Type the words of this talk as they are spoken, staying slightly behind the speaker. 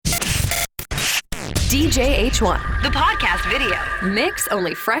DJ H1, the podcast video. Mix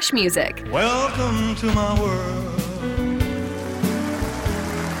only fresh music. Welcome to my world.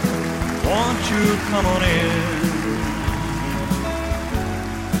 Won't you come on in?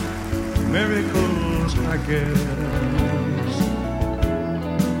 Miracles, I guess,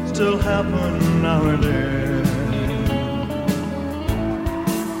 still happen now and then.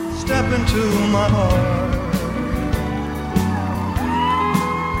 Step into my heart.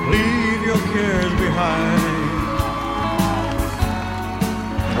 Leave your cares behind.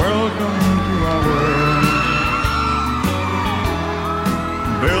 Welcome to our world,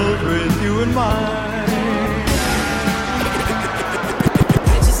 built with you in mind.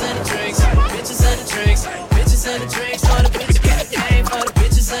 Bitches and the drinks, bitches and the drinks, bitches and the drinks, for the bitches get the game, for the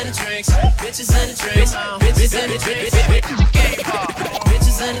bitches and the drinks, bitches and the drinks, bitches and the drinks,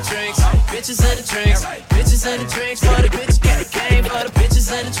 bitches and the drinks, bitches and the drinks, bitches and the drinks, for the bitches get the game, for the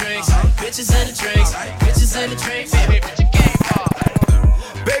bitches and the drinks, bitches and the drinks, bitches and the drinks,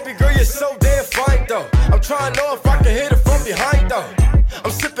 baby girl, you're so damn fine though. I'm trying to know if I can hit it from behind though.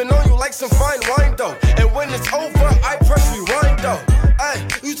 I'm sipping on you like some fine wine though. And when it's over, I press rewind though. Ay,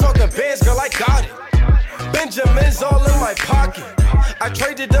 you talking bands, girl, I got it. Benjamin's all in my pocket. I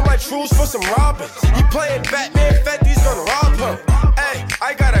traded in my truths for some robbers. You playing Batman, Fetty's gonna rob him. Ay,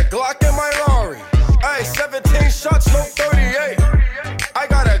 I got a Glock in my Rari. Ay, 17 shots, no 38. I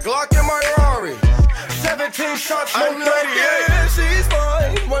got a Glock in my Rari. 17 shots, no 38. Yeah, she's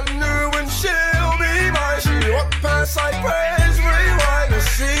mine. Wonder when she'll be mine. She walk past, I press rewind to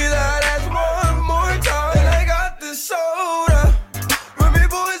see that as one more time. And I got this soda. When me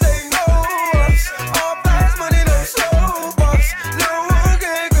boys, they know us. All fast money, no slow bucks. No one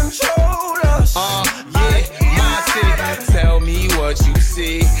can control us. Yeah, my city. Tell me what you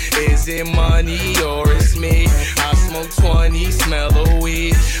see. Is it money or it's me? I smoke 20, smell a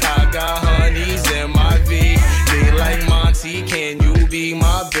weed. I got honeys in my V. They like Monty, can you be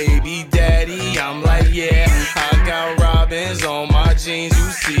my baby daddy? I'm like, yeah. I got robins on my jeans.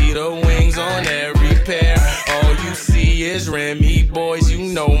 You see the wings on every pair. All you see is Remy boys.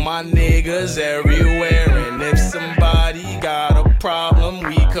 You know my niggas everywhere. And if somebody got a problem,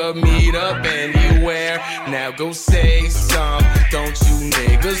 we could meet up anywhere. Now go say some. Don't you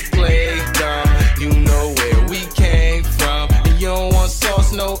niggas play dumb? You know where we came from. And you don't want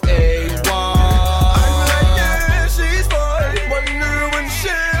sauce, no A1.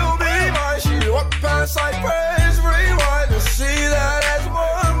 Past I press rewind to see that as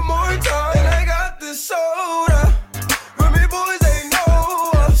one more time. And I got this soda. When me boys, they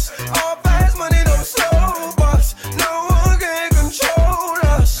know us. All fast money, no slow bucks. No one can control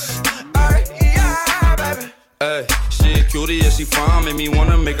us. Yeah, baby. Hey, she cutie, yeah, she fine. Made me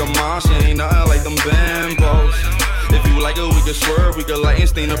wanna make her mine. She ain't nothing like them bimbos. If you like it, we can swerve. We can light and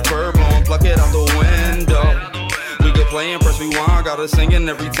stain the purple and pluck it out the window. We could play and press rewind, got her singing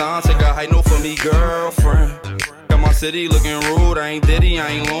every time. Take a high note for me, girlfriend. Got my city looking rude, I ain't Diddy, I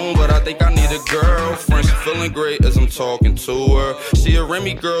ain't loon, but I think I need a girlfriend. She feeling great as I'm talking to her. She a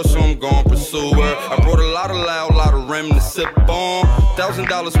Remy girl, so I'm gon' pursue her. I brought a lot of loud, lot of rim to sip on.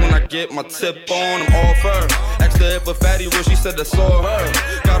 $1,000 when I get my tip on, I'm off her. Asked her if a fatty real, she said that's all her.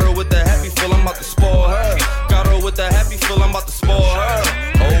 Got her with the happy feel, I'm about to spoil her. Got her with the happy feel, I'm about to spoil her.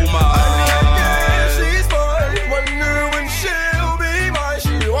 Oh my. Wonder when she'll be mine.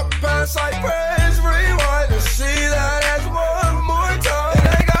 She walk past, I press rewind to see that as one more time. And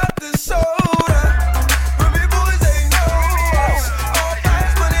I got this soda. From me boys, they know us. All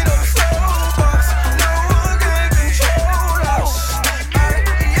fast money, no slow bucks. No one can control us.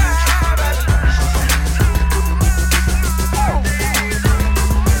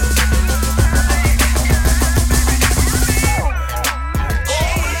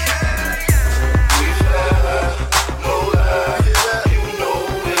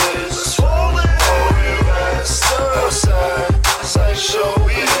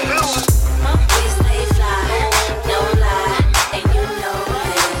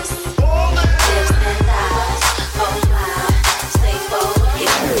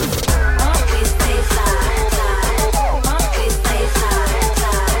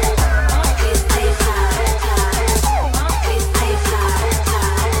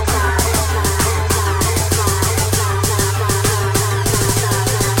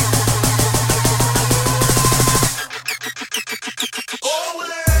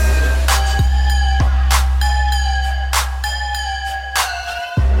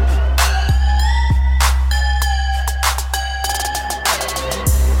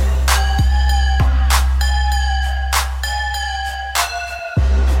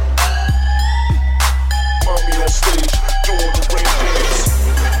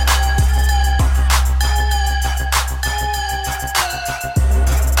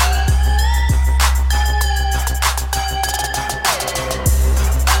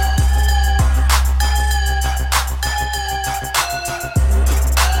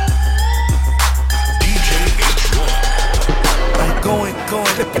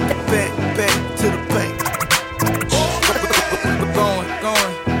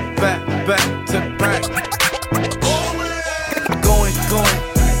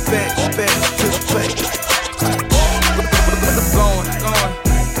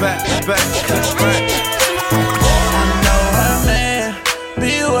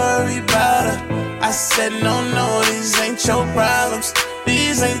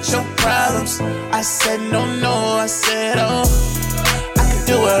 these ain't your problems. I said no, I said oh. I can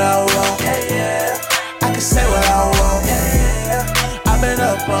do what I want, I can say what I want, I've been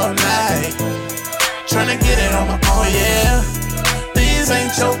up all night, tryna get it on my own, These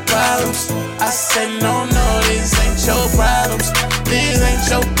ain't your problems. I said no, these ain't your problems. These ain't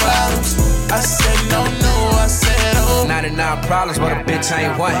your problems. I said no, I said oh. 99 problems, but a bitch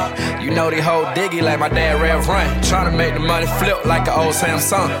ain't one. You know they hold Dicky like my dad Rev Run. Tryna make the money flip like an old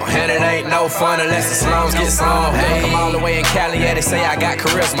Samsung. And it ain't no fun unless the slums get some. Hey, I'm all the way in Cali, they say I got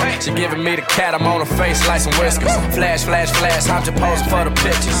charisma. She giving me the cat, I'm on her face like some whiskers. Flash, flash, flash, I'm just posing for the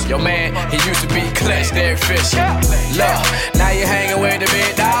pictures. Yo man, he used to be clutch, Derek Fisher. Look, now you hanging with the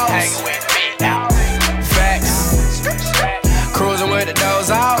big dogs. Facts. Cruising with the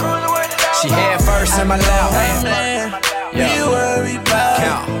doors out. She head first in my lap. You worry about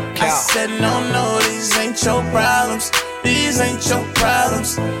it. I said no, these ain't your problems. These ain't your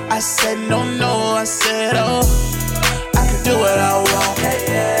problems. I said no, I said oh. I can do what I want,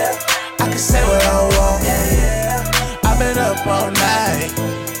 I can say what I want, I've been up all night,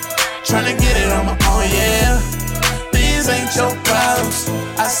 tryna get it on my own, These ain't your problems.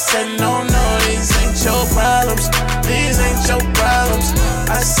 I said no, these ain't your problems. These ain't your problems.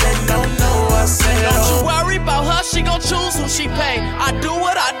 I said no, I said no. Don't you worry about her, she gon' choose who she pay. I do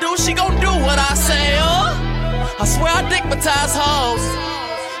what I do, she gon' do what I say, I swear I dickmatize hoes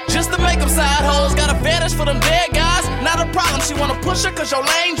just to make them side hoes. Got a fetish for them dead guys. Not a problem, she wanna push her cause your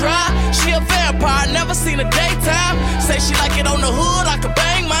lane dry. She a vampire, never seen a daytime. Say she like it on the hood, I could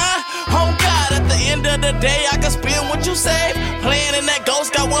bang mine. Oh God, at the end of the day, I can spend what you save. Playing in that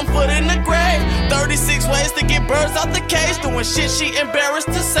ghost, got one foot in the grave. 36 ways to get birds out the cage. Doing shit she embarrassed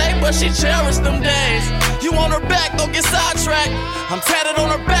to say, but she cherished them days. You on her back, don't get sidetracked. I'm tatted on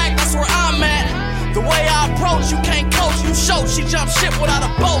her back, that's where I'm at. The way I approach, you can't coach, you show. She jump ship without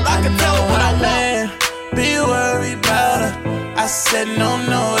a boat, I can tell her what I want. Be worried about her. I said no,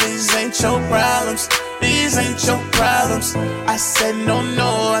 these ain't your problems. These ain't your problems. I said no,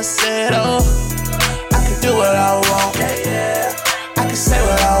 I said oh. I can do what I want, I can say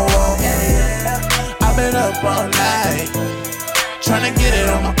what I want, I've been up all night, tryna get it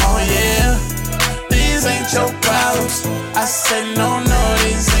on my own, These ain't your problems. I said no,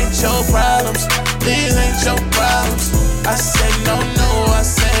 these ain't your problems. These ain't your problems. I said no, I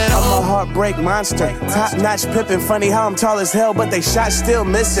said oh. I'm a heartbreak monster, top-notch pimpin'. Funny how I'm tall as hell, but they shot still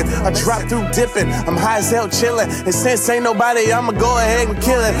missing. I dropped through dipping, I'm high as hell chillin'. And since ain't nobody, I'ma go ahead and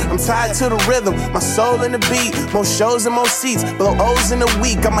kill it. I'm tied to the rhythm, my soul in the beat. More shows and more seats, blow O's in a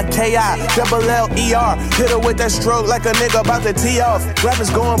week. I'm a K-I-double-L-E-R. Hit her with that stroke like a nigga about to tee off.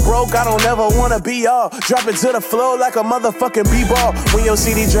 Rappers going broke, I don't ever wanna be all. Drop it to the floor like a motherfucking b-ball. When your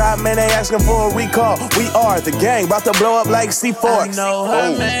CD drop, man, they asking for a recall. We are the gang, about to blow up like C4. I know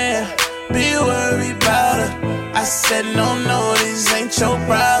her, man, be worried about her. I said no, these ain't your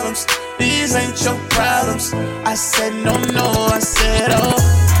problems. These ain't your problems. I said no, I said oh.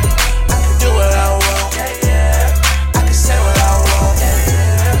 I can do what I want, I can say what I want,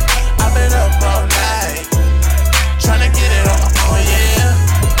 I've been up all night, tryna get it on my own,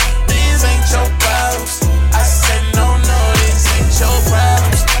 These ain't your problems. I said no, these ain't your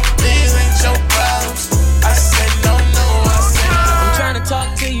problems. These ain't your problems. I said no, I said no. I'm tryna talk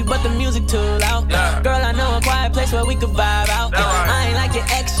to you, but the music too loud. Girl, I know a quiet place where we could vibe out. I ain't like your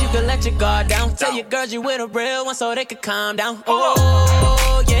ex, you can let your guard down. Tell your girls you with a real one so they could calm down.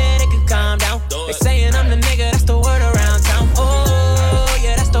 Oh, yeah, they could calm down. They saying I'm the nigga, that's the word around town. Oh,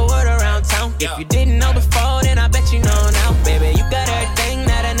 yeah, that's the word around town. If you didn't know before, then I bet you know now. Baby, you got everything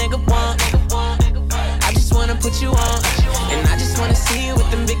that a nigga want. I just wanna put you on, and I just wanna see you with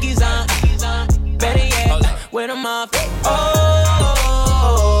them biggies on. Better yet, with them off.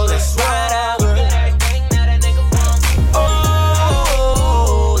 Oh, let's ride out.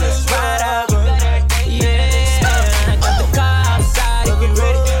 Oh, let's ride out. Yeah, got the car outside if you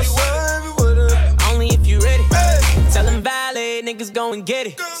ready. Only if you ready. Tell them valet niggas go and get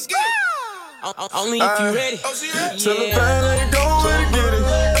it. Only if you ready. Tell them valet go and get it.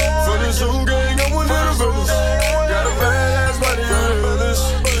 For the zoo gang, I'm one of the brothers. Got a bad ass body on the brothers.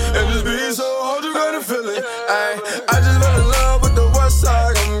 And this beat so hard you gotta feel it. I just fell in love with the west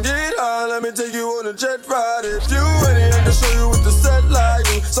side. Come get high, let me take you on a jet ride. If you ready, I can show you what the set like.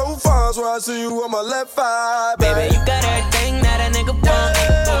 So far, so I see you on my left eye. Baby, you got everything that a nigga want.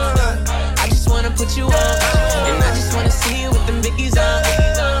 I just wanna put you on, and I just wanna see you with them biggies on.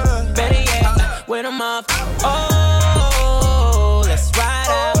 Better yet, with them off. Oh, let's ride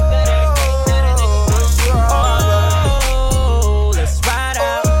out.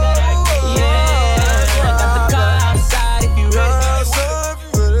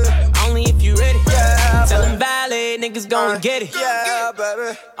 niggas gon' get it. Yeah,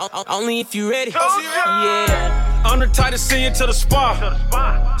 baby. Only if you ready. Yeah. I'm the type to see you to the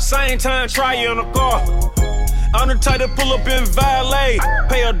spa. Same time, try you in the car. I'm the type to pull up in valet.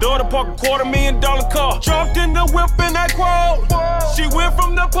 Pay her daughter, park a $250,000 car. Jumped in the whip in that quote. She went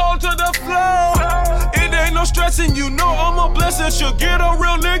from the pole to the floor. It ain't no stressing, you know I'm a blessing. She'll get a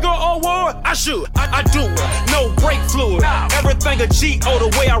real nigga award. I should, I do it. No brake fluid. Everything a G.O. the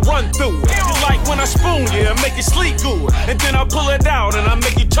way I run through it. You like when I spoon you and make you sleep good. And then I pull it out and I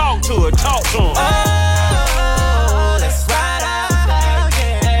make you talk to it, talk to him. Oh, let's ride out.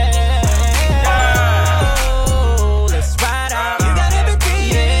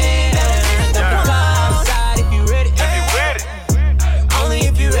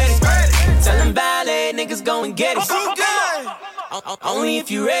 Niggas go and get it. Only if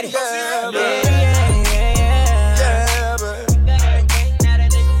you ready. Yeah, yeah, yeah, yeah.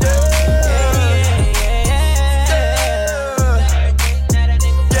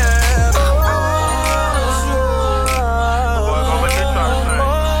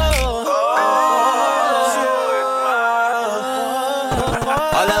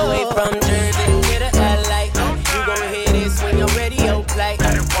 All the way from Jersey to LA. You gon' hear this when your radio play.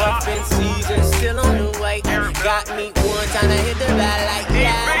 Rough in season, still on the way. Got me one time to hit the ball like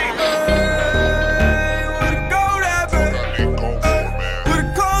that.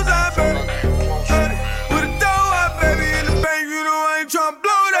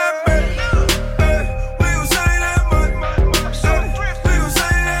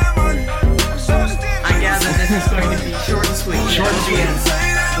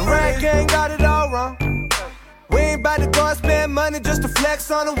 The rag gang got it all wrong. We ain't bout to go spend money just to flex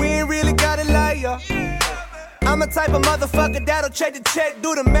on it. We ain't really gotta lie, yo. I'm the type of motherfucker that'll check the check,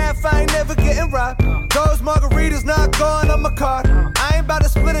 do the math, I ain't never getting robbed. Those margaritas not going on my card. I ain't about to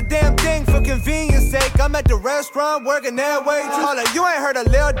split a damn thing for convenience sake. I'm at the restaurant working that waitress. Hold up, you ain't heard of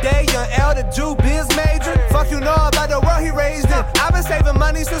Lil Day, young L, the Jew biz major. Fuck you know about the world he raised in. I've been saving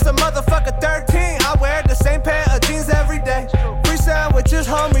money since a motherfucker 13. I wear the same pair of jeans every day. Free sandwiches,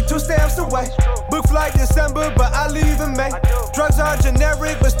 homie, 2 stamps away. Book flight December, but I leave in May. Drugs are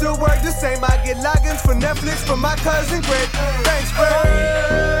generic, but still work the same. I get logins for Netflix from my cousin Greg. Thanks,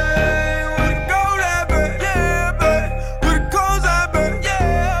 Greg.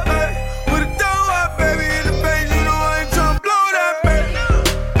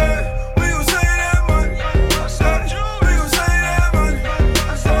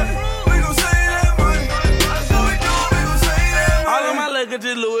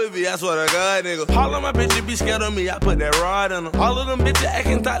 I swear to God, nigga. All of my bitches be scared of me, I put that rod in them. All of them bitches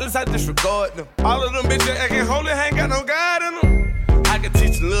acting thoughtless, I disregard them. All of them bitches acting holy, ain't got no God in them. I can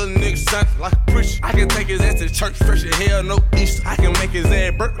teach a little nigga something like a preacher. I can take his ass to church, fresh as hell, no Easter. I can make his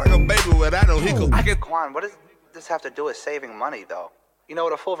ass burp like a baby without no hiccup. I can... Quan, what does this have to do with saving money, though? You know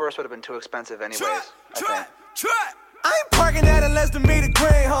what, a full verse would have been too expensive anyways, Try. I ain't parking at it less than me to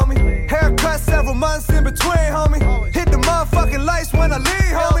green, homie. Haircut several months in between, homie. Hit the motherfucking lights when I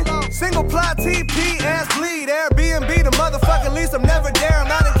leave, homie. Single plot TP, ass bleed. Airbnb, the motherfucking lease. I'm never there. I'm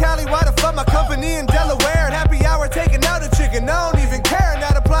not in Cali. Why the fuck my company in Delaware? And happy hour taking out a chicken. I don't even care. And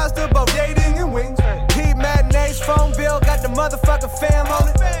that applies to both dating and wings. Heat matinees, phone bill. Got the motherfucking fam on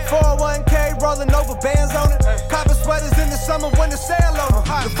it. 401k rolling over bands on it. Copper sweaters in the summer when the sale on them.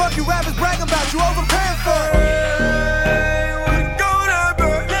 The fuck you rappers bragging about? You overpaying for it.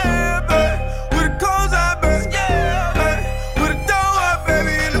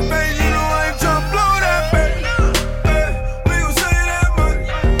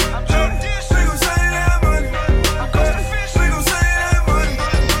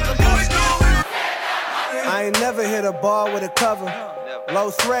 Hit a bar with a cover. Low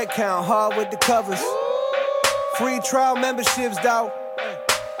thread count, hard with the covers. Free trial memberships, dawg.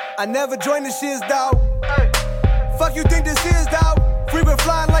 I never joined the shits, dawg. Fuck you think this is, dawg? Free been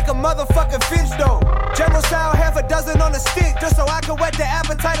flying like a motherfucking finch, though. General style, half a dozen on the stick, just so I can whet the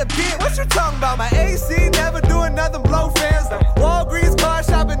appetite a bit. What you talking about? My AC never doing nothing, blow fans, though. Walgreens, car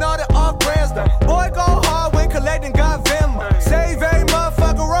shopping, all the off brands, though. Boy, go hard when collecting, got Venmo. Save every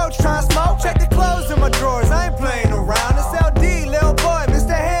motherfucker roach, trying to smoke. Check the clothes in my drawers, I ain't playing around. It's LD, little boy,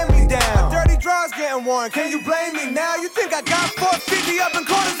 Mr. Hand Me Down. My dirty drawers getting worn, can you blame me now? You think I got 450 up in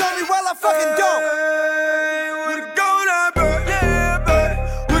quarters on me? Well, I fucking don't. With a gold eye, baby. Yeah, baby.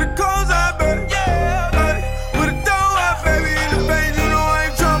 With a cold eye, baby. Yeah, baby. With a dough eye, baby. In the bank, you know I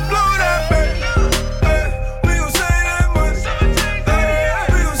ain't tryna blow that, baby. We gon' save that money.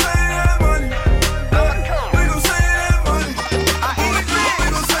 We gon' save that money. We gon' save that money. We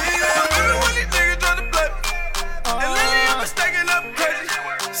gon' save that money. When these niggas try to play. And lately I've been stacking up crazy.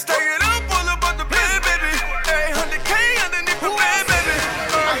 Stacking up, pull up on the bed, baby. Hey,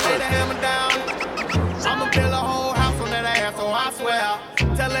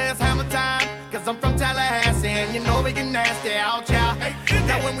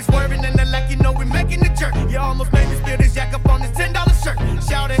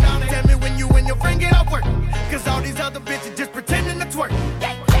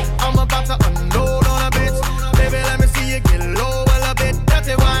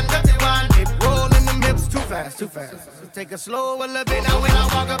 So take it slow a little bit. Now when I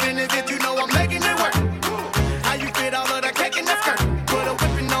walk up in this bitch, you know I'm making it work. How you fit all of that cake in the skirt? Put a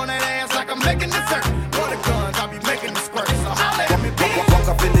whipping on that ass like I'm making dessert. For the guns, I'll be making the squirt. So holla at me, bitch. Walk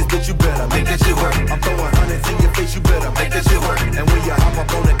up in this bitch, you better make that shit work. I'm throwing hundreds in your face, you better make that shit work. And when you hop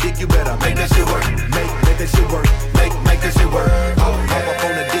up on the dick, you better make that shit work. Make that shit work. Make that shit work. Hop up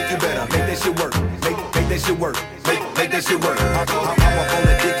on the dick, you better make that shit work. Make that shit work. Make that shit work. Hop up on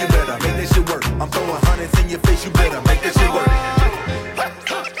the dick, you better make that shit work. I'm throwing hundreds in your face, you better make that shit work.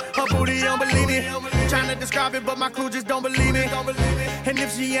 Her booty don't believe it. Trying to describe it, but my crew just don't believe it. And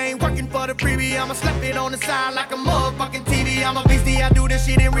if she ain't working for the freebie, I'ma slap it on the side like a motherfucking TV. I'm a beastie, I do this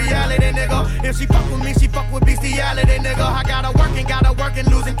shit in reality, nigga. If she fuck with me, she fuck with bestiality, nigga. I got her working,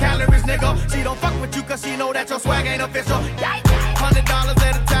 losing calories, nigga. She don't fuck with you cause she know that your swag ain't official. $100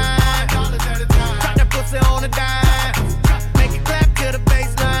 at a time. Drop that pussy on a dime. Make it clap to the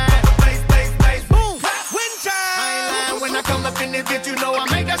baseline. Bass, boom. Wind chime. I ain't lying when I come up in this bitch, you know I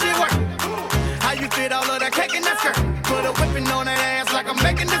make that shit work. How you fit all of that cake in that skirt? Put a whipping on that ass like I'm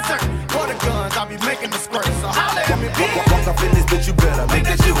making dessert. For the guns, I'll be making the squirt. So holla at me, bitch. Walk up in this bitch, you better make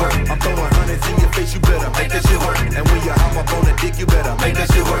that shit work. I'm throwing hundreds in your face, you better make that shit work. And when you hop up on the dick, you better make that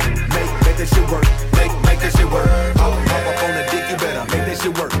shit work. Make that shit work. Make that shit work. Hop up on the dick, you better make that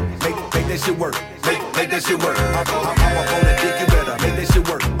shit work. Make that shit work. Make that shit work. Hop up on the dick, you better make that shit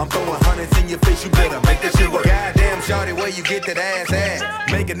work. I'm throwing hundreds in your face, you better make that shit work. Goddamn, shawty, where you get that ass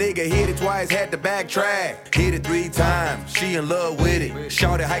at? Make a nigga hit it twice, had to backtrack. Hit it 3 times, she in love with it.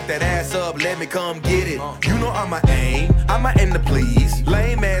 Shawty, hike that ass up, let me come get it. You know I'ma aim the please.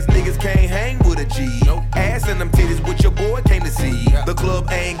 Lame ass niggas can't hang with a G. Ass in them titties, what your boy came to see. The club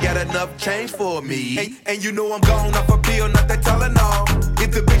ain't got enough change for me. And you know I'm gone off a pill, not that Tylenol.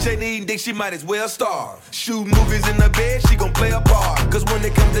 If the bitch ain't eating dick, she might as well starve. Shoot movies in the bed, she gon' play a part. Cause when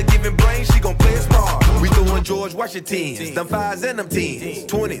it comes to giving brains, she gon' play it smart. We throwin' George Washingtons, them 5s and them 10s,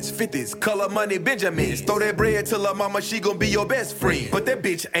 20s, 50s, color money Benjamins. Throw that bread till her mama, she gon' be your best friend. But that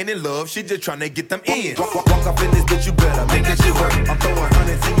bitch ain't in love, she just tryna get them in. Walk up in this bitch, you better make that shit work. I'm throwing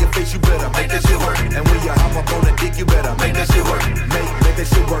hundreds in your face, you better make that shit work. And when you hop up on the dick, you better make that shit work. Make that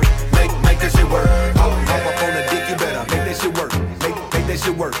shit work. Make that shit work. Hop up on the dick, you better make that shit work. Make that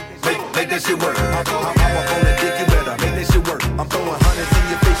shit work. Make that shit work. Hop up on the dick, you better make that shit work. I'm throwing hundreds in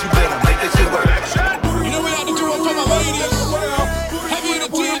your face, you better make that shit work. You know we had to do it for my ladies. Heavy the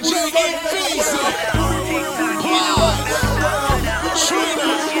DJ, Elvis, Plies, Trina,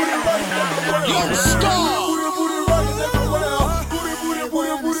 Young Star,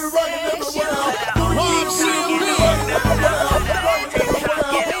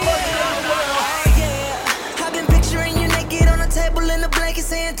 I've been picturing you naked on the table in the blanket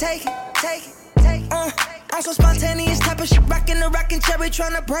saying take it. I'm so spontaneous, type of shit, rockin' the rockin' cherry,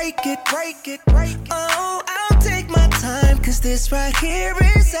 tryna break it. Oh, I'll take my time, cause this right here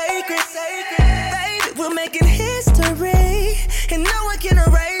is sacred. Baby, we're making history, and no one can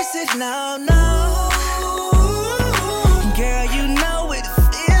erase it, no. Girl, you know it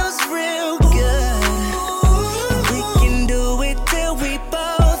feels real good. We can do it till we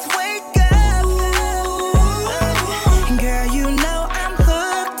both wake up. Girl, you know I'm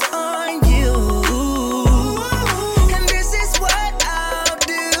hooked on you. And this is what I'll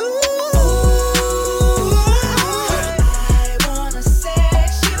do. I wanna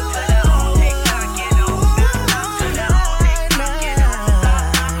sex you all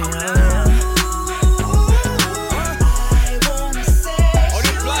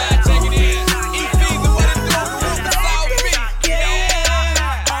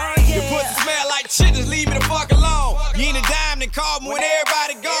When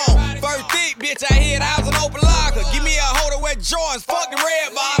everybody gone, first thick bitch I hit, I was an open locker. Give me a holder with Jordans, fuck the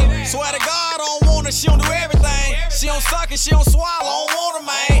red bottom. Swear to God, I don't want her, she don't do everything. She don't suck it, she don't swallow, I don't want her,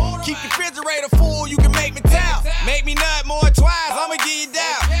 man. Keep the refrigerator full, you can make me tap. Make me nut more than twice, I'ma give you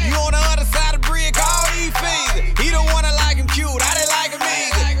down. You on the other side of the bridge, call E-Feezy. He don't wanna like him cute, I didn't like him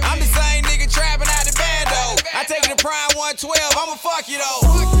easy. I'm the same nigga trapping out the bando. I take it to Prime 112, I'ma fuck you though.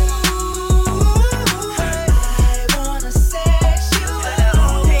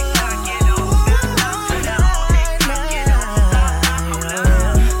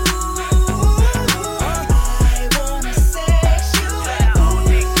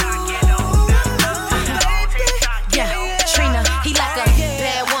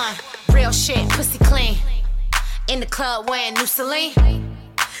 In the club wearing new Celine.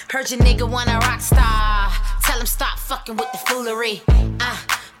 Heard your nigga want a rock star. Tell him stop fucking with the foolery.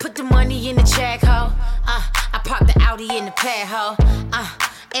 Put the money in the check, ho. I parked the Audi in the pad, ho.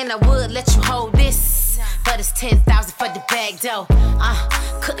 And I would let you hold this, but it's 10,000 for the bag, though.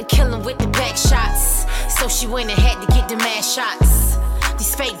 Couldn't kill him with the back shots, so she went and had to get the mad shots.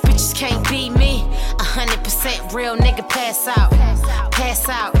 These fake bitches can't beat me. 100% real nigga pass out. Pass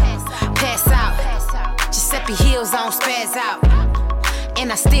out, pass out. Giuseppe heels on spaz out.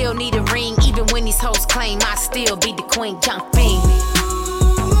 And I still need a ring, even when these hoes claim I still be the queen. Jump in.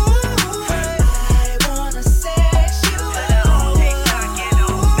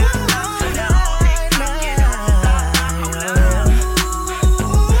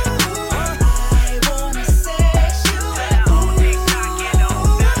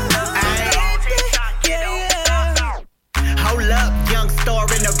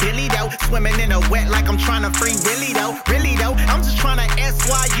 Swimming in a wet like I'm trying to free Willie though. Really though, I'm just trying to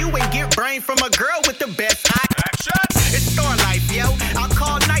SYU and get brain from a girl with the best high action. It's Star Life, yo. I'll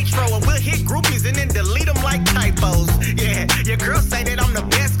call Nitro and we'll hit groupies and then delete them like typos. Yeah, your girl say that I'm the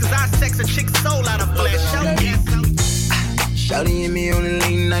best cause I sex a chick's soul out of flesh. Shawty and me on a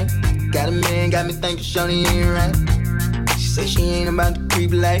late night. Got a man, got me thinking Shawty ain't right. She say she ain't about the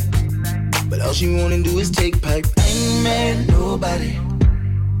creep life, but all she wanna do is take pipe. I ain't mad at nobody,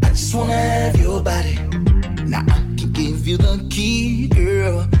 I just wanna have your body. Now I can give you the key,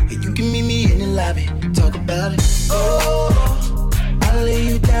 girl, and you can meet me in the lobby. Talk about it. Oh, I'll lay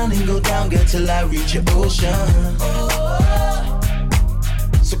you down and go down, girl, till I reach your ocean. Oh,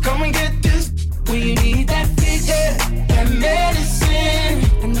 so come and get this when you need that fix, that medicine.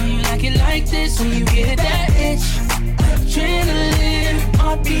 I know you like it like this when you get that itch. Adrenaline,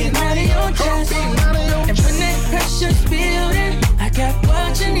 heart beating out of your chest, and when that pressure's building, I got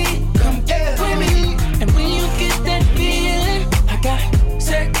what you need. Come get with me, and when you get that feeling, I got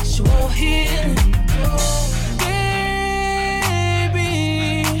sexual healing.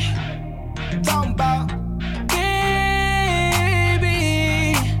 Baby, talking about baby.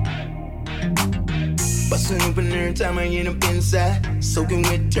 Bustin' open every time I end up inside. Soaking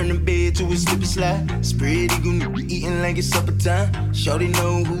wet, turn the bed to a slip and slide. Spread eagle, eating like it's supper time. Shawty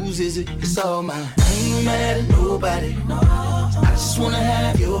know whose is it, it's all mine. I ain't mad at nobody, I just wanna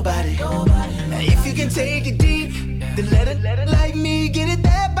have your body. Now if you can take it deep, then let it like me get it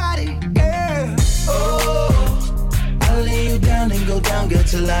that body, girl. Oh, I'll lay you down and go down, girl,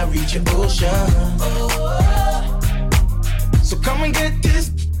 till I reach your ocean. Oh, so come and get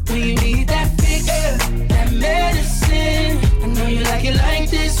this when you need that fix, that medicine. I know you like it like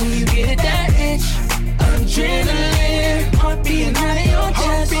this when you get that itch. Adrenaline, heart beating out of your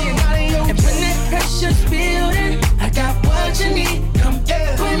chest, and when that pressure's building, I got what you need. Come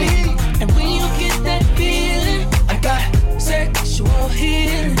get with me, and when you get that feeling, I got sexual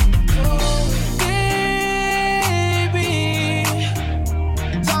healing. Baby,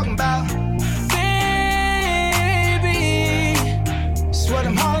 talking about baby, sweat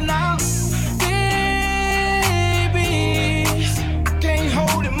I'm hollering out. Baby, I can't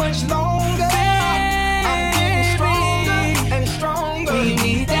hold it much longer. I'm getting stronger and stronger. When you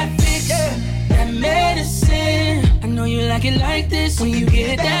need that fix, that medicine. I know you like it like this when you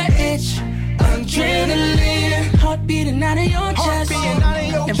get that itch. Adrenaline, heart beating out of your chest,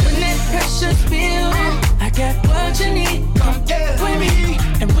 and when that pressure's building, I got what you need. Come get with me,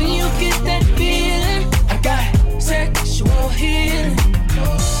 and when you get that feeling, I got sexual healing.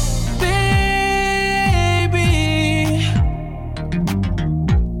 Baby,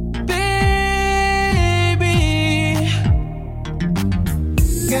 baby,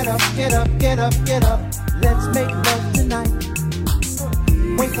 get up, get up, get up, get up. Let's make love tonight.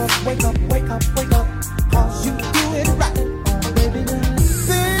 Wake up, wake up, wake up, wake up, cause you do it right, baby.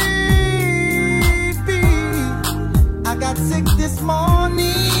 Baby, I got sick this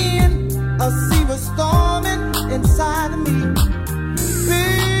morning, a sea was storming inside of me.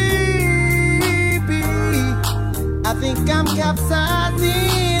 Baby, I think I'm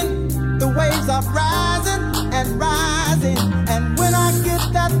capsizing, the waves are rising and rising, and when I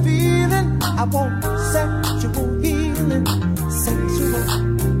get that feeling, I want sexual healing, sexual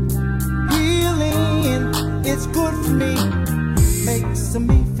healing. It's good for me, makes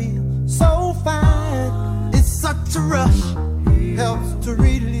me feel so fine. It's such a rush, helps to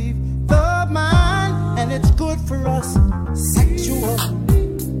relieve the mind, and it's good for us. Sexual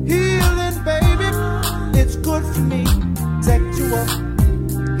healing, baby, it's good for me. Sexual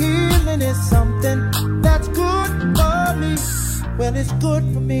healing is something that's good for me. Well, it's good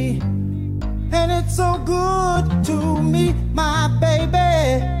for me, and it's so good to me, my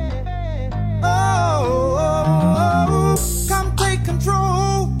baby. Oh, come take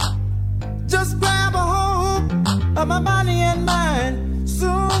control. Just grab a hold of my body and mind.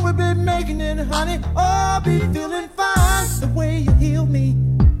 Soon we'll be making it, honey. Oh, be feeling fine. The way you heal me,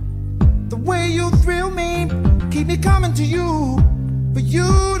 the way you thrill me, keep me coming to you. For you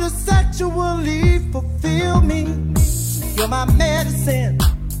sexually fulfill me. You're my medicine.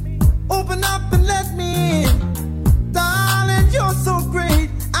 Open up and let me in. Darling, you're so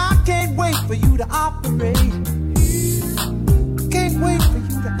great. I can't wait for you to operate. Can't wait for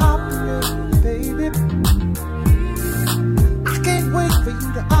you to operate, baby. I can't wait for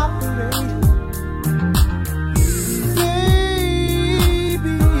you to operate.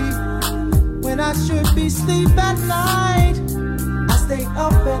 Baby, when I should be asleep at night, I stay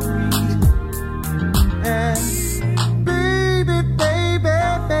up and read. And baby,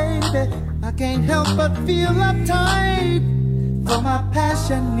 I can't help but feel uptight for my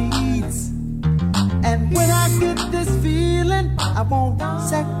passion needs. And when I get this feeling, I want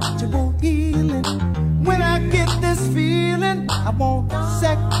sexual healing. When I get this feeling, I want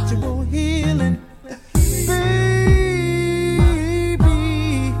sexual healing. Baby,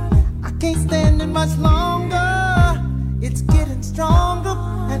 I can't stand it much longer. It's getting stronger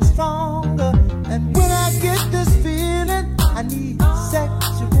and stronger. And when I get this feeling, I need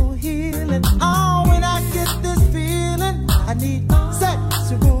sexual healing. Oh, when I get this feeling, I need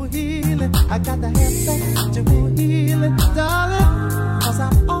sexual healing. I got to have sexual healing, darling, 'cause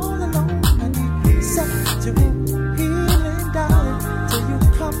I'm all alone. I need sexual healing, darling, till you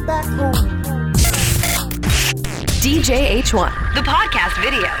come back home. DJ H1, the podcast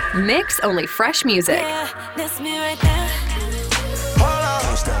video. Mix only fresh music. Yeah, that's me right there. Hold up,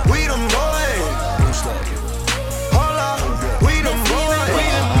 we them boys. Hold up, we them boys.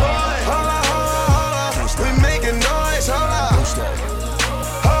 Hold up, we making noise. Hold up,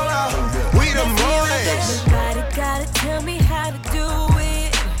 we them boys. Nobody gotta tell me how to do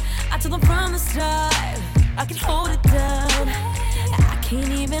it. I told them from the start, I can hold it down. I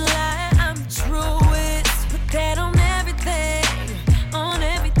can't even lie, I'm the truest. Put that on everything, on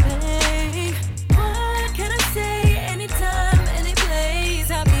everything. What can I say? Anytime, any place,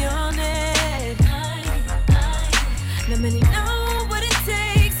 I'll be on it. Not many know what it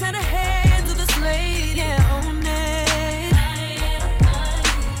takes out of hands of the slave. Yeah, own it.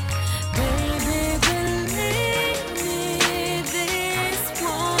 Baby, believe me, this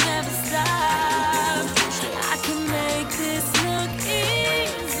won't ever stop. I can make this look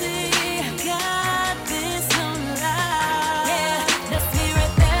easy. Got this on lock. Yeah, that's me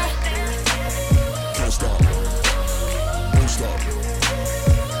right there. Can't stop. Won't stop.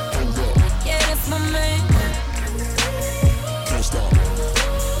 Hold up. Yeah, that's my man. Can't stop.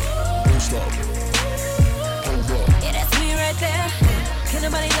 Won't stop. Hold up. Yeah, that's me right there. Can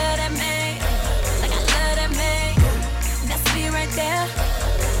nobody love that man like I love that man? That's me right there.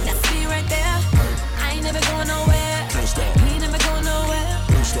 That's me right there. I ain't never going nowhere. Can't stop. He never going nowhere.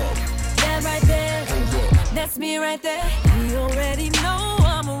 Won't stop. That right there. Hold up. That's me right there. He already know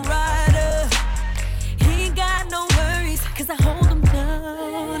I'm a rider. He ain't got no worries, 'cause I hold him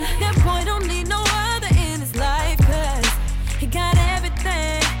down. That boy don't need no other in his life, 'cause he got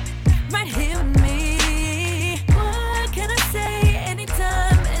everything right here with me. What can I say?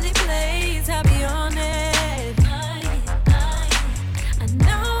 Anytime, any place, I'll be on it. I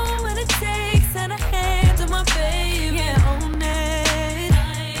know what it takes out of hands of my baby. Yeah, own it.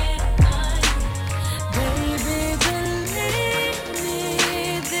 Baby, believe me,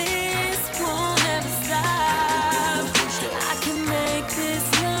 this won't ever stop. I can make this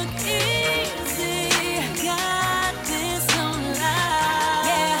look easy. Got this on lock.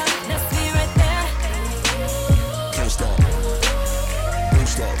 Yeah, that's me right there. Can't stop. Won't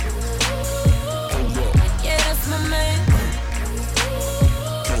stop. Hold up. Yeah, that's my man.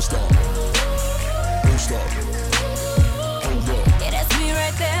 Can't stop. Won't stop. Hold up. Yeah, that's me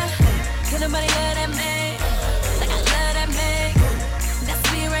right there. Can nobody love that man like I love that man? That's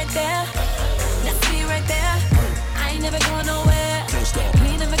me right there. That's me right there. I ain't never going nowhere. Can't stop.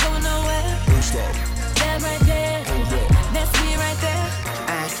 He never going nowhere. Won't stop. That right there. Hold up. That's me right there.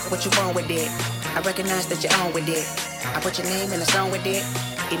 What you want with it? I recognize that you're on with it. I put your name in a song with it.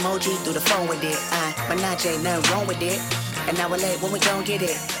 Emoji through the phone with it. Menage, ain't nothing wrong with it. And now we're late when we gon' get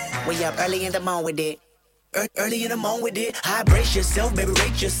it. We up early in the morning with it. Early in the morning with it. High brace yourself, baby,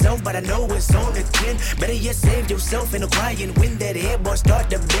 rate yourself. But I know it's on the 10. Better yet, save yourself in a crying when that headboard start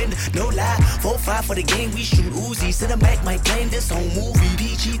to bend. No lie, 4-5 for the game. We shoot Uzi. Cinematic might claim this whole movie.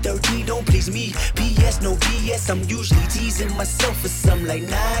 PG-13 don't please me. PS, no BS. I'm usually teasing myself for something like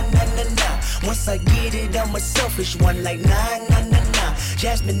nah. Once I get it, I'm a selfish one like nah.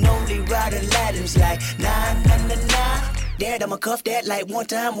 Jasmine only ride Aladdin's like nah. Dad, I'ma cuff that like one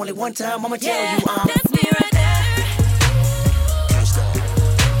time, only one time. I'ma tell you That's me right there. Can't stop.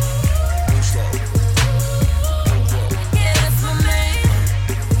 Won't stop. Hold up. Yeah, that's my man.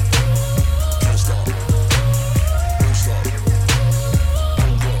 Can't stop. Won't stop.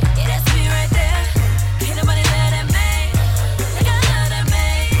 Hold up. Yeah, that's me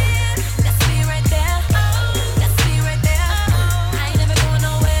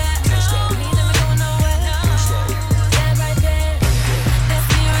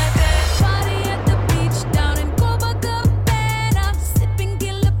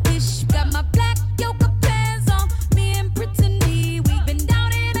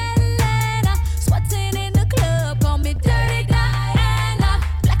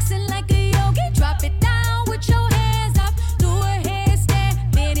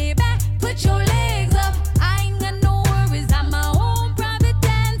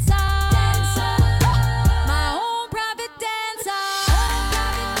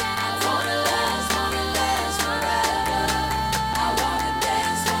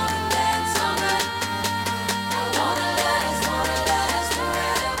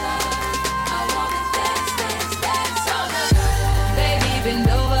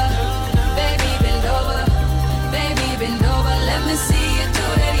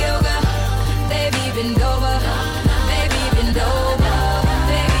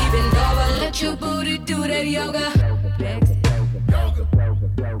yoga. Flex it.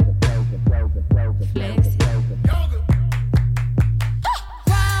 Flex it.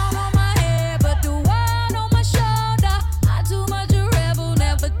 Crown on my head, but the world on my shoulder. I too much a rebel,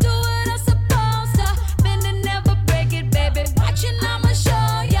 never do what I'm supposed to. Bend and never break it, baby. Watching, I'ma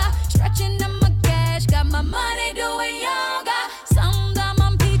show ya. Stretching on my cash, got my money doing yoga. Sometimes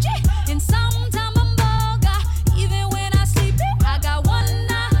I'm peachy, and sometimes I'm vulgar. Even when I sleep, I got one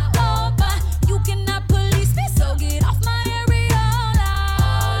eye open. You cannot police me, so get off my areola.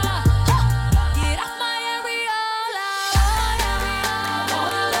 Get off my areola.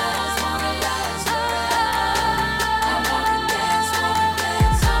 Wanna last, wanna last forever. I wanna dance all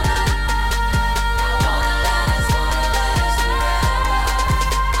night. I wanna last forever.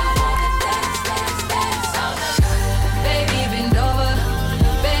 I wanna dance all night. Baby, bend over.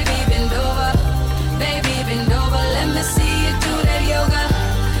 Baby, bend over. Baby, bend over. Let me see you do that yoga.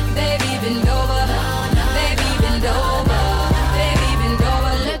 Baby, bend over. Baby, bend over. Baby, bend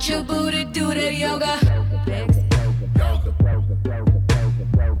over. Let your booty do that yoga. Flex it.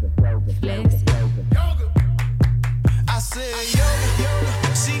 Flex it. I said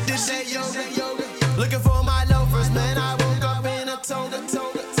yoga, she did that yoga. Looking for my loafers, man. I woke up in a toga.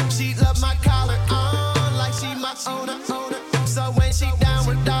 She love my collar on like she my owner. So when she down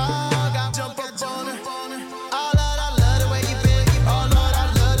with dog, I jump up on her. Oh Lord, I love the way you bend. Oh Lord, I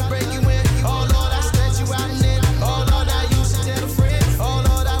love to break you in. Oh Lord, I stretch you out and in. Oh Lord, I used to tell a friend. Oh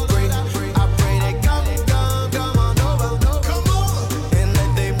Lord, I pray they come on over. Come over and let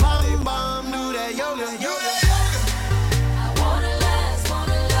they bomb do that yoga. I wanna last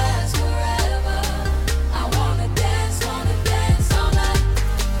forever. I wanna dance all night.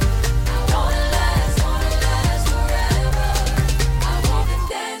 I wanna last forever. I wanna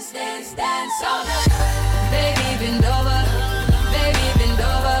dance all night. Baby, bend over. Baby, bend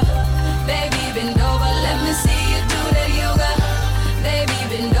over. Baby, bend over. Let me see you do that yoga. Baby,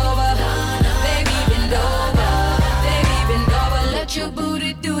 bend over. Baby, bend over. Baby, bend over. Let your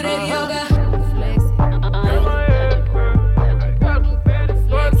booty do that yoga. Flex it.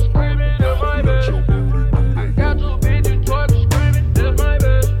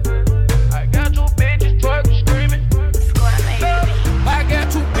 I got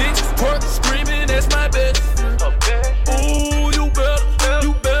two bitches twerking, screaming, that's my best. Ooh, you better,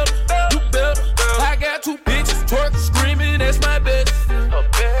 you better, you better. I got two bitches twerking, screaming, that's my best.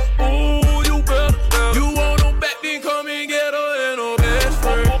 Ooh, you better. You want no back, then come and get her and her best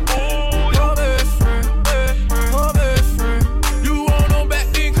friend. Her best friend, her best friend. You want no back,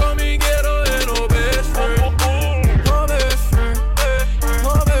 then come and get her and her best friend. Her best friend,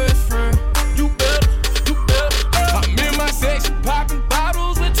 her best friend. You better, you better. I'm in my section, popping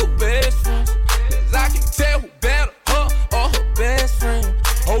bottles with two best friends. 'Cause I can tell who better, her or her best friend.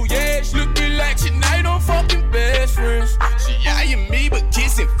 Oh yeah, she looking like tonight I'm fucking best friends. She eyeing me but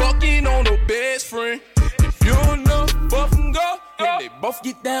kissing, fucking on her best friend. If you don't know, both them go, yeah, they both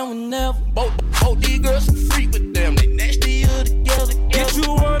get down whenever. Both these girls some freak with them, they nastier together. Get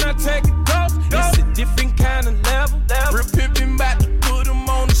you one, I take it close. It's a different kind of level. Real pimpin' bout to put them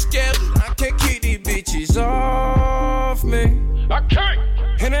on the schedule. I can't keep these bitches off me. I can't.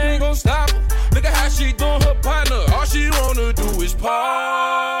 And I ain't gon' stop her. Look at how she doing her partner. All she wanna do is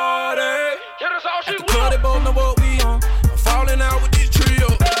party. At the club, they both know what we on. I'm falling out with this trio.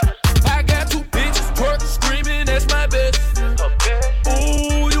 I got two bitches twerking, screaming, that's my best.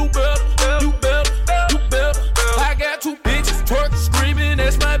 Ooh, you better, you better, you better. I got two bitches twerking, screaming,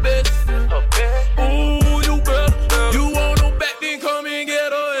 that's my best. Ooh, you better. You want no back, then come and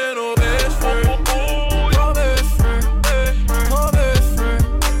get her and her best friend. Her best friend, her best friend.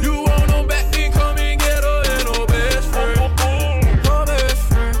 You want no back, then come and get her and her best friend. Her best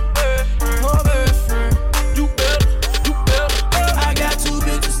friend, her best friend. You better, you better. I got two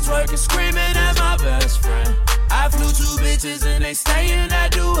bitches twerking, screaming at my best friend. I flew two bitches and they staying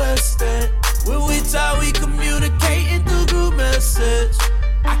at the West End. When we talk, we communicating through group message.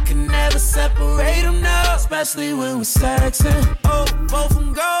 I can never separate them now, especially when we sexing. Oh, both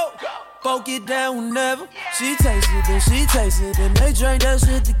them go. Both get down whenever. She takes it, then she takes it, then they drink that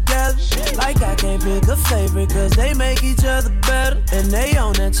shit together. Like I can't pick a favorite, cause they make each other better. And they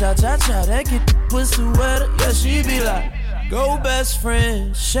on that cha-cha-cha, that get the pussy wetter. Yeah, she be like, go best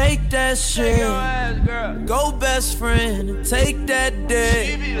friend, shake that shit. Go best friend, take that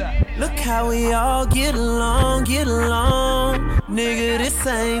dick. Look how we all get along, get along. Nigga, this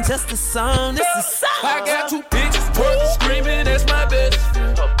ain't just a song, this is song. I got two bitches twerking, screaming, that's my best.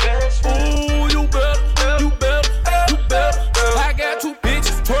 Ooh, you better, you better, you better. I got two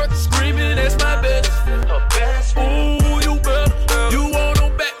bitches twerking, screaming, that's my best. Ooh, you better. You want no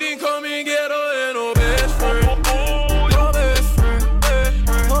back, then come and get her and her best friend.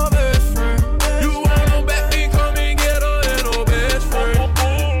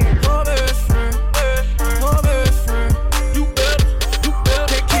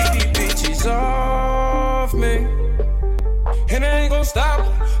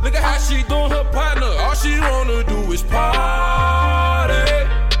 she doing her partner. All she wanna do is party.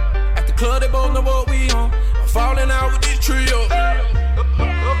 At the club, they both know what we on. I'm falling out with this trio.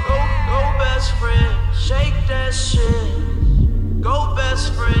 Go best friend, shake that shit. Go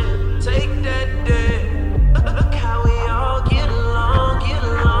best friend, take that dick. Look how we all get along, get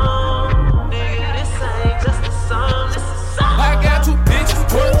along. Nigga, this ain't just a song, this is a song. I got two bitches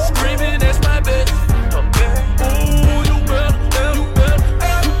twerk, screaming, that's my bitch. Ooh, you better, you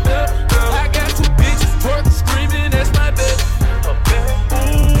better, you better. I got two bitches twerk, screaming, that's my bitch.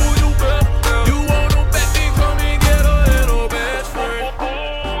 Ooh, you better, you want no back, then come and get her and her best friend.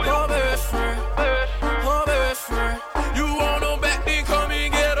 Her best friend, her best friend. You want no back, then come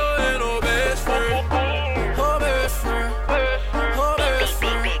and get her and her best friend. Her best friend, her best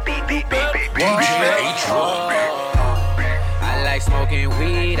friend. I like smoking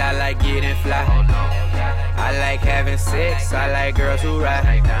weed, I like getting fly. I like having sex, I like girls who ride.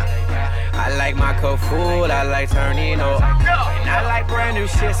 I like my cup full, I like turning up. And I like brand new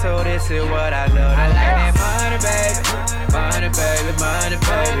shit, so this is what I love. I like that money, baby, money, baby, money,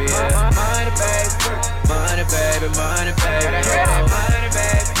 baby, yeah. Money, baby, money, baby, money, baby, yeah. Money,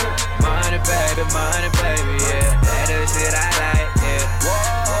 baby, money, baby, money, baby, yeah. That is shit I like, yeah.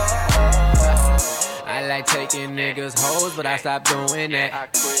 I like taking niggas hoes, but I stopped doing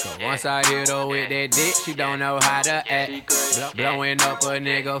that. Cause once I hit her with that dick, she don't know how to act. Blowing up a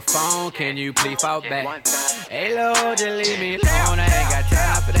nigga phone, can you please fall back? Hey Lord, just leave me alone, I ain't got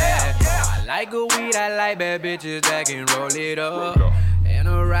time for that. I like good weed, I like bad bitches that can roll it up. And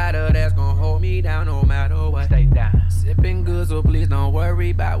a rider that's gon' hold me down no matter what. Stay down. Sipping good, so please don't worry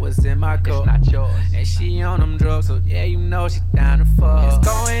about what's in my cup. It's not yours. And she on them drugs, so yeah, you know she down to fuck. It's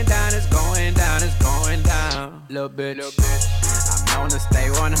going down, it's going down, it's going down. Little bitch, I'm known to stay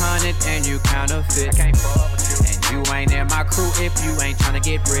 100 and you counterfeit. I can't fuck with you. And you ain't in my crew if you ain't tryna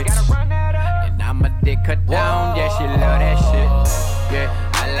get rich. And I'm a dick cut down, yeah, she love that shit.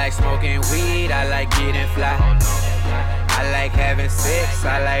 Yeah, I like smoking weed, I like getting fly. I like having sex,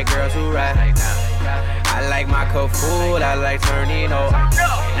 I like girls who ride. I like my cup full, I like turning up.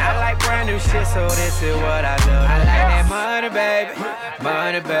 And I like brand new shit, so this is what I love. I like that money, baby,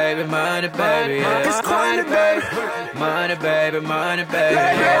 money, baby, money, baby, yeah. Money, baby, money, baby, money, baby,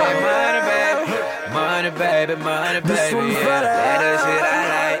 yeah. Money, baby, money, baby, money, baby, yeah. That is shit I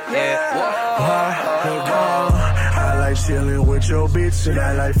like, yeah. I like chillin' with your bitch and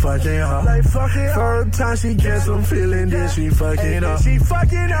I like fucking her. Third time she gets some feeling, then she fucking up.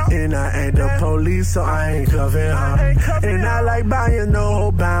 And I ain't the police, so I ain't cuffing her. And I like buying no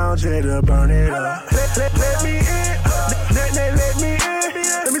whole bound, yeah, to burn it up. Let me in, let me in.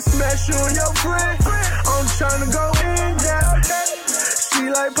 Let me smash you and your friend. I'm tryna go in, yeah. She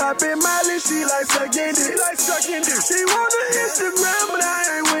like poppin' Molly, she like sucking dick. She want the Instagram, but I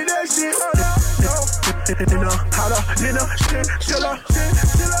ain't with that shit. In a hotter, in a shit, chiller.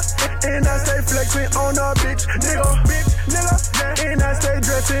 And I stay flexing on a bitch, nigga. And I stay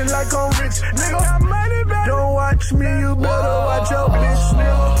dressing like I'm rich, nigga. Don't watch me, you better watch your bitch,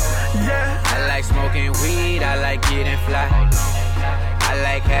 nigga. Yeah. I like smoking weed, I like getting fly. I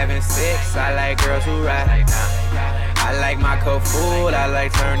like having sex, I like girls who ride. I like my cup full, I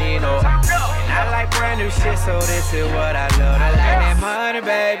like turning up. And I like brand new shit, so this is what I love. I like that money,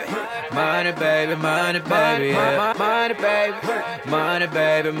 baby, money, baby, money, baby, yeah. Money, baby, money,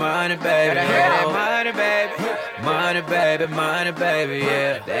 baby, money, baby, yeah. Money, baby, money, baby, money, baby,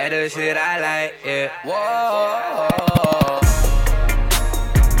 yeah. That is shit I like, yeah. Whoa.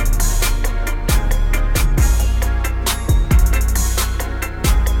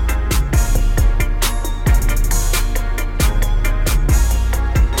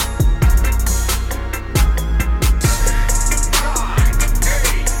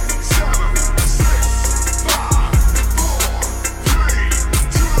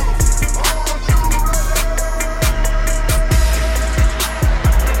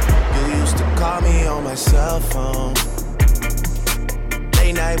 Cell phone.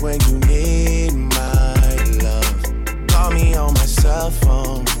 Late night when you need my love. Call me on my cell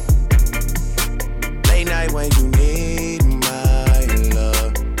phone. Late night when you need my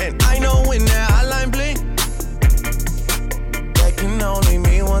love. And I know when that hotline blink, that can only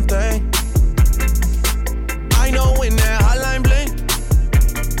mean one thing. I know when that hotline blink,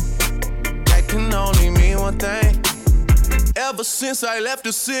 that can only mean one thing. Ever since I left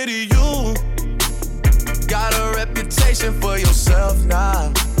the city, you got a reputation for yourself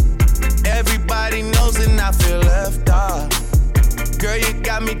now. Everybody knows and I feel left out. Girl, you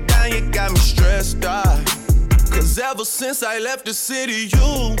got me down, you got me stressed out. Cause ever since I left the city,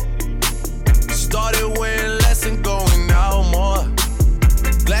 you started wearing less and going out more.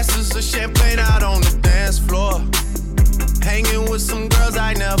 Glasses of champagne out on the dance floor. Hanging with some girls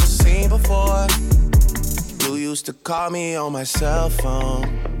I never seen before. You used to call me on my cell phone.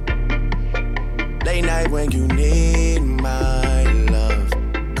 Late night when you need my love.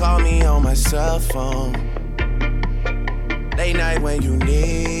 Call me on my cell phone. Late night when you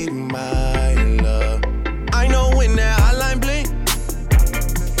need my love. I know when that hotline blink,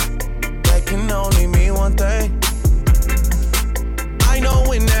 that can only mean one thing. I know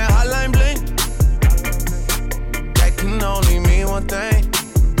when that hotline blink, that can only mean one thing.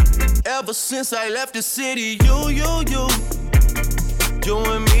 Ever since I left the city, you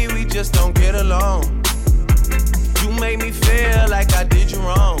and me, we just don't get along. You made me feel like I did you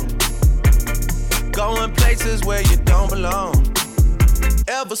wrong. Going places where you don't belong.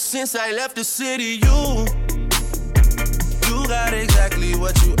 Ever since I left the city, you got exactly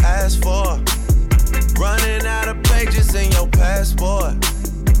what you asked for. Running out of pages in your passport.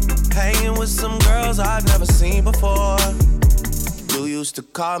 Hanging with some girls I've never seen before. You used to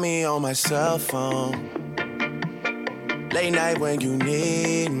call me on my cell phone. Late night when you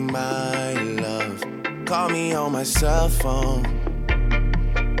need my love. Call me on my cell phone.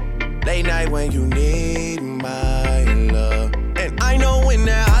 Late night when you need my love. And I know when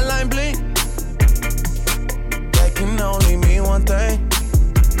that hotline blink, that can only mean one thing.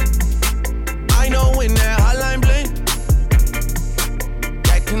 I know when that hotline blink,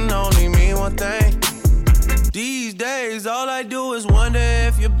 that can only mean one thing. These days, all I do is wonder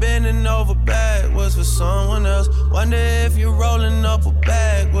if you're bending over backwards for someone else. Wonder if you're rolling up or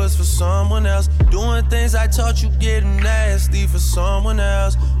backwards for someone else. Doing things I taught you getting nasty for someone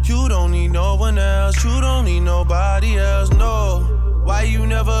else. You don't need no one else. You don't need nobody else, no. Why you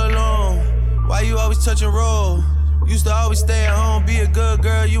never alone? Why you always touch and roll? Used to always stay at home, be a good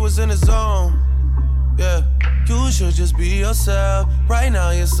girl, you was in the zone. Yeah, you should just be yourself. Right now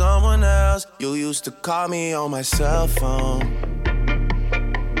you're someone else. You used to call me on my cell phone.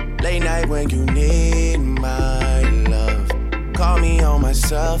 Late night when you need my love. Call me on my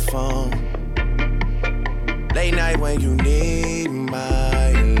cell phone. Late night when you need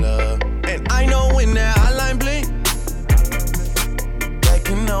my love. And I know when that hotline blink, that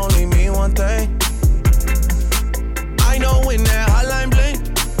can only mean one thing. I know when that hotline blink,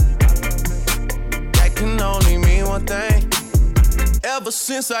 that can only mean one thing. Ever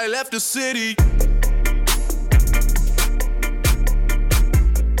since I left the city,